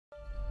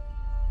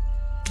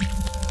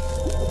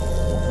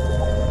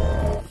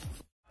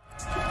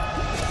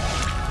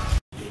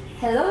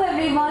Hello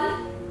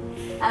everyone.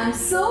 I'm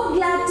so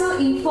glad to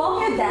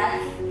inform you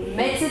that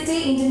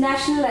Medcity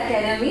International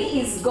Academy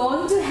is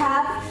going to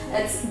have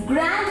its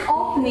grand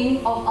opening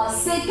of our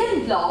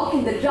second block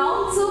in the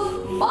grounds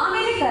of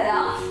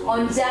Mavelikara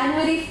on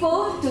January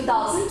 4,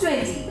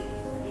 2020.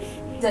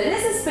 There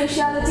is a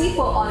speciality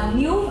for our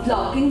new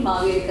block in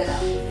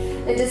Mavelikara.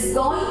 It is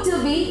going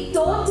to be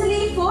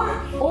totally for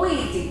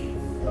OET.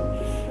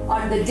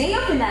 On the day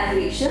of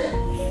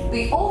inauguration,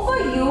 we offer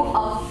you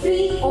a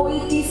free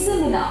OET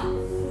seminar.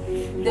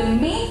 The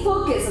main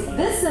focus of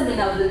this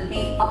seminar will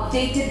be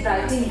Updated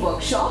Writing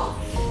Workshop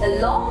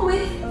along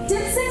with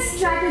tips and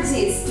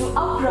strategies to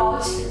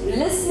approach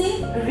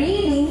listening,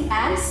 reading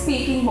and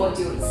speaking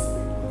modules.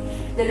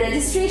 The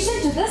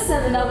registration to this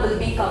seminar will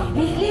be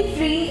completely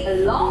free.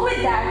 Along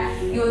with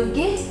that, you will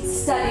get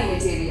study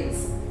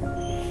materials.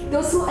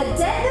 Those who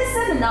attend this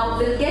seminar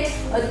will get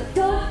a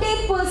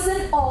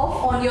 30%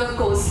 off on your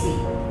course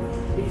fee.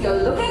 If you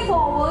are looking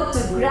forward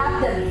to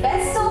grab the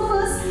best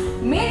offers,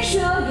 make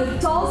sure you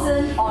toss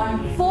in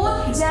on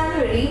 4th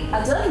January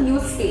at a new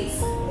space.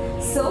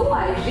 So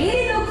I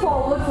really look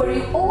forward for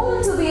you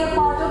all to be a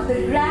part of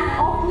the grand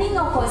opening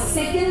of our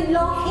second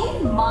block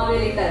in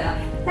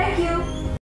Mavelikara. Thank you.